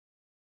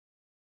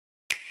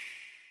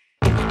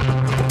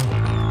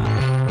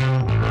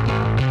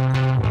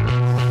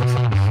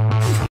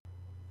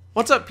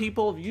What's up,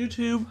 people of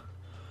YouTube?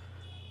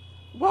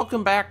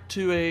 Welcome back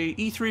to a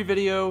E3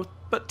 video,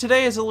 but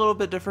today is a little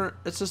bit different.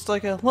 It's just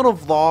like a little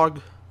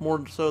vlog,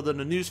 more so than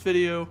a news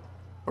video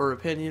or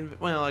opinion.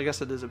 Well, I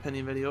guess it is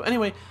opinion video.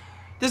 Anyway,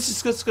 this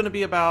is just going to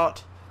be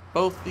about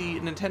both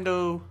the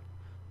Nintendo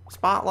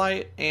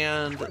Spotlight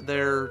and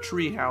their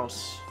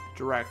Treehouse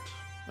Direct.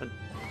 Not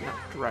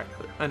Direct,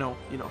 but I know,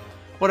 you know,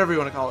 whatever you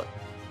want to call it.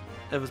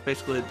 It was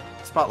basically,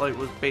 Spotlight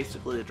was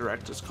basically a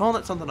Direct. Just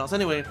calling it something else.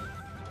 Anyway,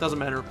 doesn't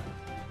matter.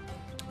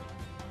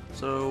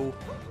 So,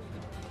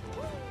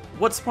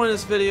 what's the point of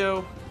this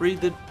video?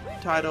 Read the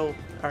title.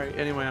 Alright,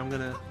 anyway, I'm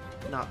gonna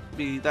not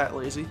be that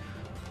lazy.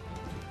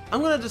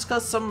 I'm gonna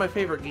discuss some of my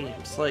favorite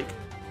games, like,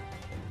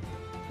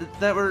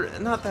 that were,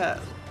 not that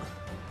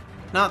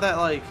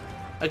like,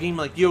 a game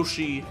like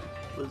Yoshi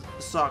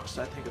sucks,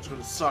 I think it's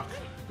gonna suck,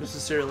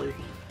 necessarily,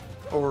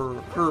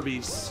 or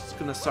Kirby's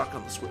gonna suck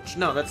on the Switch.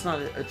 No, that's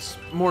not it. It's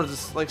more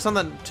just, like,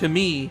 something to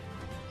me,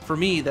 for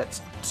me, that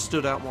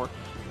stood out more.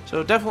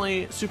 So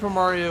definitely Super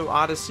Mario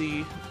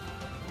Odyssey.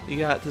 You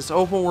got this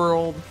open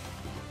world.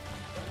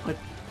 Like,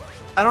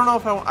 I don't know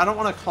if I don't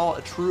want to call it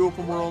a true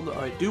open world.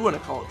 I do want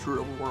to call it true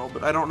open world,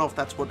 but I don't know if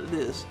that's what it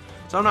is.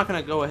 So I'm not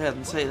going to go ahead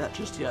and say that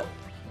just yet.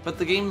 But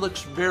the game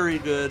looks very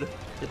good.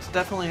 It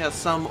definitely has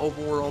some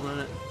open world in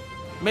it.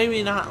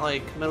 Maybe not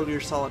like Metal Gear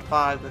Solid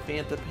 5, The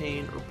Phantom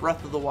Pain, or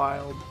Breath of the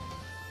Wild,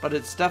 but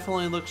it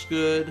definitely looks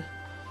good.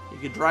 You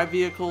can drive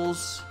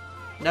vehicles.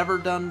 Never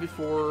done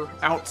before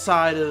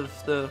outside of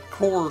the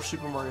core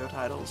Super Mario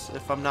titles,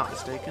 if I'm not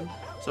mistaken.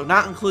 So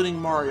not including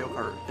Mario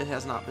Kart, it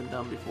has not been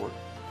done before.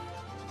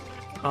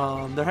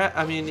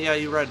 I mean, yeah,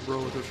 you ride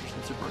roller coasters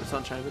in Super Mario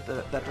Sunshine,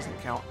 but that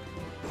doesn't count.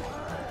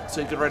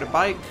 So you could ride a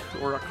bike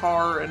or a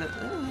car, and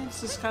it's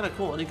just kind of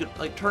cool. And you could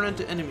like turn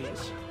into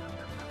enemies,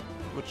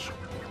 which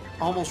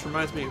almost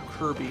reminds me of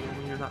Kirby. I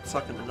mean, you're not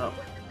sucking it up,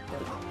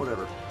 but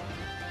whatever.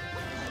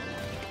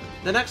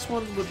 The next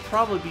one would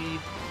probably be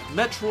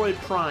Metroid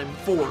Prime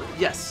 4.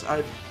 Yes,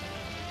 I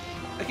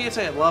can't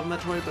say I love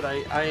Metroid, but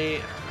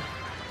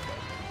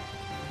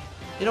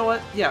you know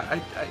what? Yeah,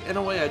 in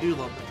a way I do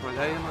love Metroid.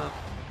 I am a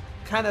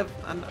kind of,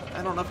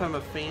 I don't know if I'm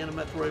a fan of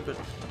Metroid, but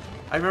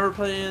I remember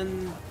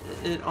playing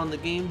it on the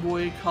Game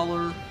Boy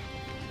Color.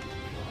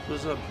 It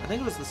was I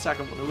think it was the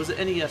second one. It was an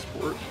NES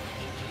port.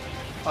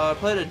 I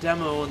played a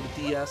demo on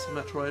the DS of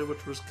Metroid,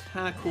 which was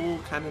kind of cool,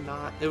 kind of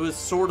not. It was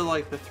sort of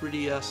like the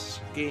 3DS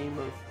game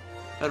of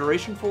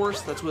Federation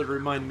Force. That's what it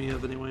reminded me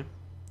of anyway.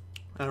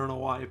 I don't know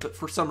why, but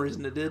for some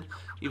reason it did.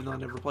 Even though I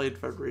never played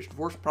Federation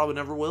Force. Probably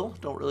never will.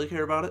 Don't really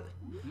care about it.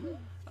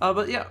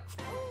 But yeah,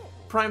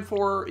 Prime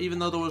 4, even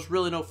though there was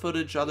really no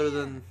footage other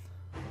than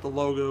the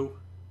logo.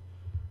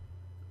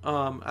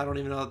 I don't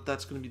even know if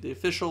that's going to be the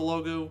official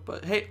logo.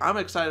 But hey, I'm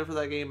excited for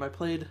that game. I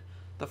played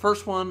the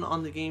first one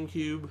on the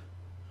GameCube.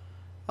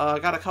 I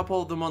got a couple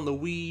of them on the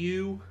Wii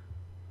U.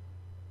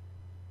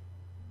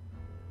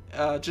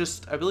 I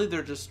believe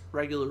they're just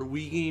regular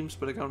Wii games,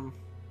 but I got them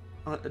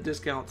on a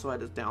discount, so I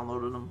just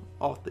downloaded them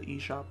off the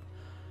eShop.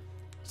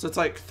 So it's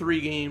like 3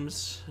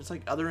 games. It's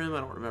like Other M, I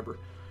don't remember.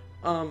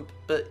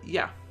 But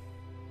yeah.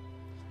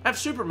 I have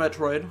Super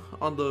Metroid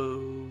on the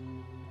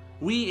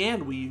Wii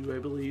and Wii U, I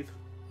believe.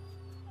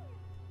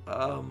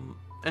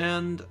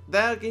 And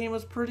that game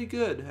was pretty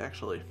good,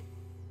 actually.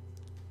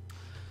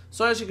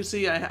 So as you can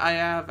see, I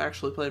have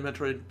actually played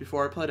Metroid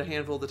before. I played a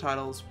handful of the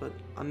titles, but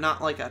I'm not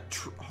like a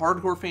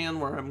hardcore fan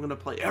where I'm going to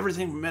play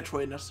everything from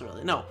Metroid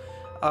necessarily. No,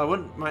 I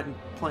wouldn't mind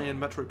playing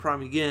Metroid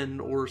Prime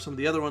again or some of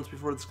the other ones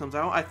before this comes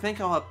out. I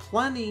think I'll have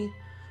plenty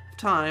of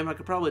time. I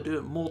could probably do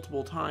it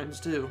multiple times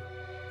too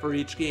for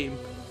each game.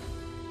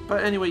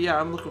 But anyway,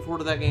 yeah, I'm looking forward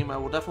to that game. I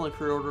will definitely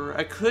pre-order.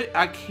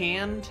 I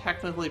can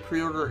technically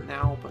pre-order it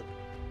now, but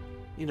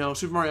you know,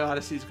 Super Mario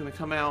Odyssey is going to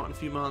come out in a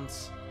few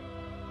months,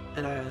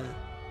 and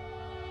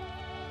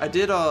I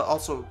did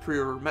also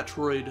pre-order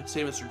Metroid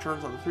Samus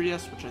Returns on the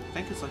 3DS, which I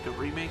think is like a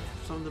remake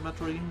of some of the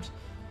Metroid games.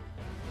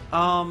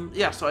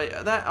 Yeah, so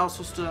that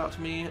also stood out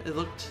to me. It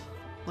looked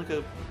like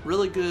a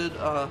really good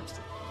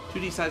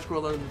 2D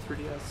side-scroller in the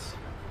 3DS.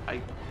 I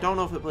don't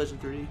know if it plays in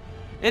 3D.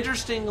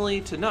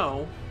 Interestingly to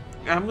know,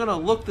 I'm going to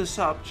look this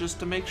up just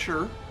to make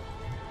sure.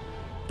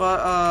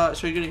 But,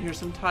 so you're going to hear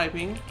some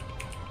typing.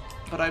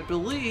 But I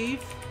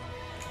believe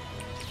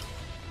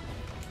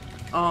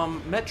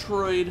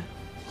Metroid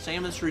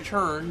Samus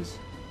Returns.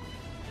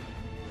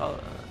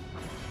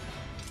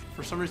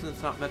 For some reason,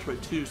 it's not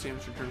Metroid 2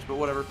 Samus Returns, but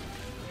whatever.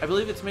 I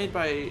believe it's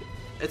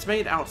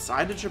made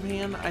outside of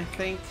Japan, I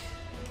think.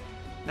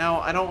 Now,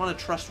 I don't want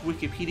to trust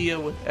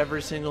Wikipedia with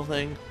every single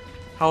thing.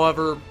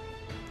 However,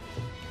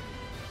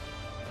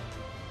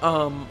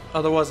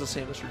 there was a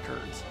Samus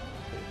Returns.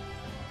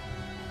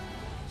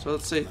 So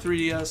let's say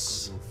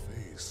 3DS.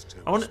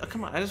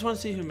 Come on, I just want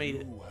to see who made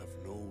it.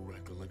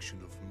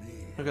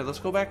 Okay, let's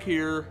go back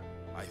here.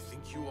 I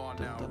think you are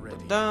now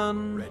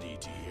ready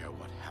to hear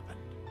what happened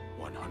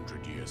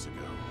 100 years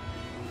ago.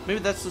 Maybe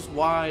that's just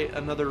why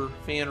another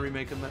fan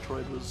remake of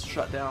Metroid was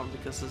shut down,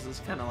 because this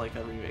is kind of like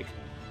a remake.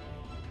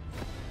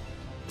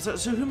 So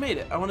who made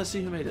it? I want to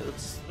see who made it.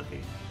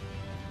 Okay.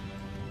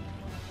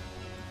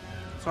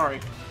 Sorry.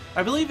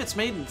 I believe it's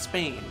made in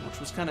Spain, which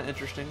was kind of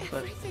interesting,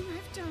 but Everything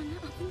I've done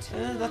up until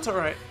now, that's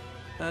alright.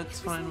 That's it was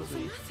fine all with for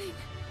me. nothing.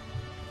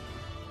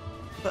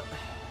 But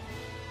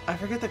I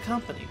forget the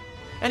company.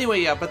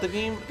 Anyway, yeah, but the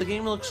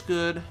game looks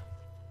good.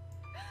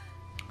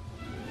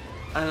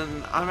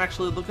 And I'm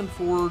actually looking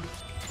forward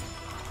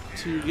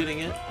to getting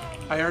it.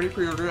 I already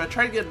pre-ordered it. I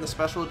tried getting the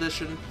special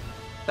edition.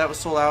 That was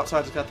sold out, so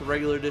I just got the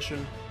regular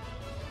edition.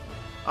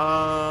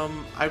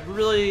 I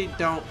really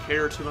don't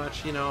care too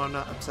much, you know, I'm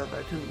not upset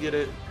that I couldn't get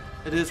it.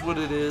 It is what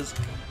it is.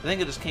 I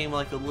think it just came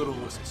like a little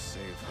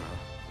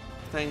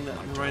thing that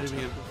reminded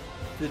me of a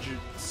fidget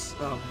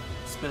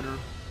spinner,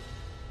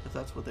 if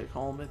that's what they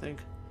call them, I think.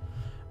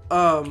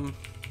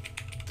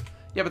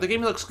 Yeah, but the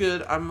game looks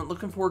good. I'm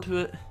looking forward to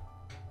it.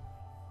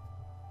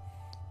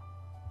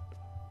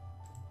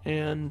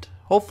 And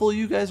hopefully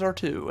you guys are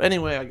too.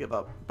 Anyway, I give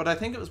up. But I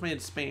think it was made in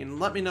Spain.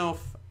 Let me know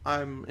if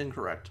I'm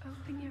incorrect.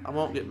 I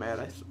won't get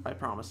mad, I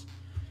promise.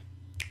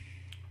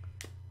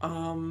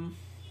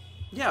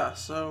 Yeah,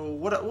 so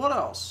what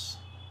else?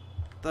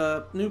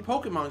 The new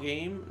Pokemon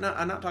game. No,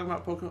 I'm not talking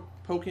about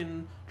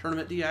Pokken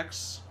Tournament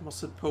DX. I almost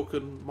said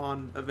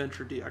Pokemon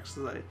Adventure DX.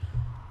 That I,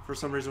 for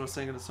some reason, was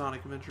thinking of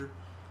Sonic Adventure.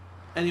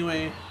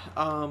 Anyway,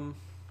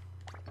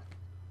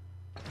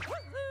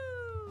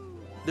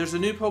 there's a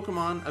new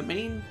Pokemon, a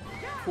main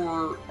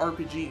core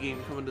RPG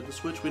game coming to the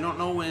Switch. We don't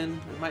know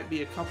when. It might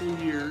be a couple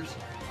of years,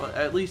 but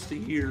at least a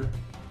year.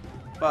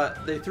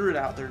 But they threw it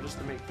out there just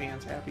to make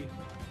fans happy.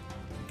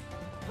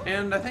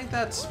 And I think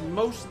that's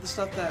most of the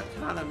stuff that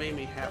kind of made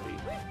me happy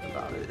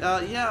about it.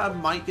 Yeah, I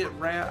might get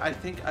I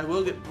think I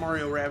will get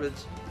Mario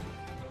Rabbids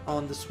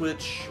on the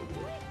Switch.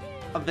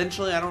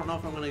 Eventually, I don't know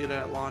if I'm going to get it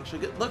at launch.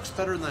 It looks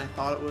better than I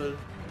thought it would,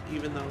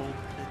 even though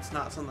it's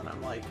not something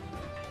I'm like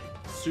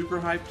super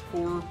hyped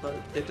for, but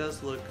it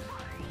does look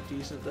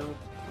decent though.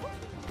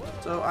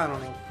 So I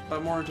don't know,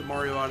 but more into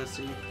Mario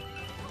Odyssey,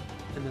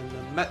 and then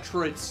the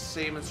Metroid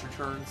Samus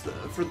Returns.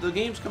 For the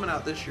games coming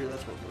out this year,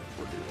 that's what we're looking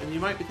forward to. And you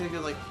might be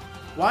thinking like,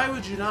 why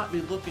would you not be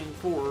looking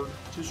forward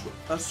to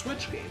a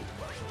Switch game?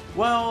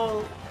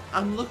 Well,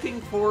 I'm looking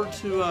forward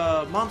to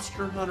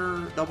Monster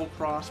Hunter Double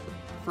Cross, but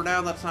for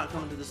now that's not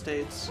coming to the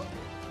States.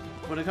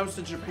 When it comes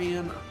to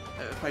Japan,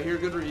 if I hear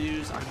good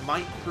reviews, I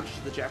might purchase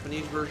the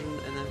Japanese version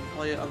and then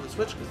play it on the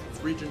Switch because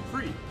it's region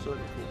free, so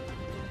that'd be cool.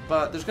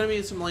 But there's going to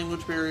be some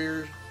language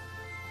barriers,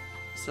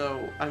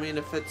 so I mean,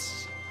 if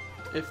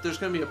there's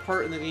going to be a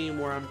part in the game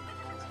where I'm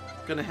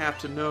going to have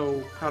to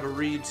know how to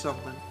read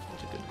something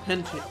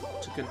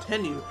to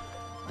continue,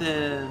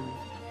 then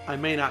I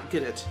may not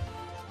get it.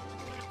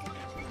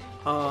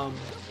 But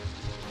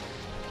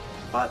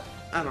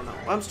I don't know.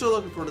 I'm still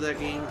looking forward to that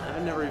game.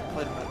 I've never even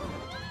played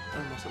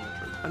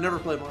I've never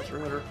played Monster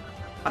Hunter.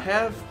 I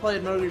have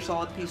played Metal Gear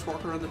Solid Peace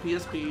Walker on the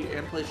PSP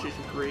and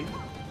PlayStation 3,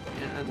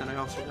 and then I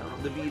also got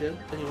on the Vita.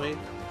 Anyway,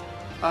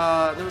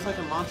 there was like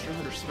a Monster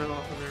Hunter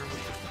spinoff in there,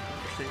 which is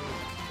interesting.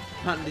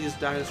 Hunting these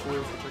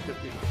dinosaurs, which I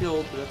kept getting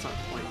killed, but that's not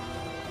the point.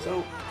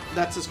 So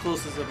that's as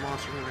close as a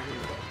Monster Hunter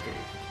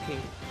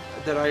game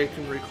that I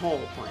can recall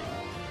playing.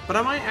 But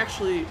I might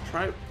actually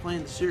try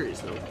playing the series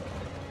though.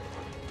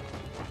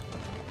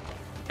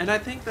 And I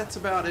think that's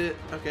about it.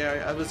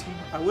 Okay, I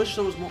wish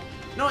there was more.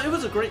 No, it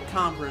was a great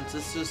conference.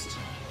 It's just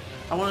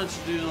I wanted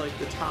to do like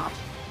the top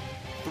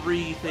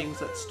 3 things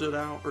that stood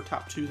out, or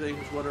top 2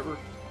 things, whatever.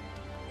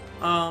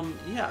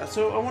 Yeah.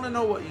 So I want to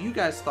know what you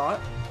guys thought.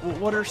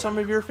 What are some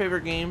of your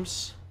favorite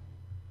games?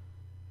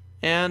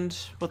 And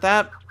with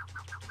that,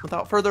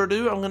 without further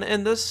ado, I'm going to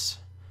end this.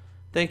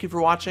 Thank you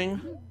for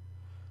watching.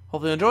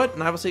 Hopefully you enjoyed,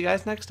 and I will see you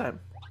guys next time.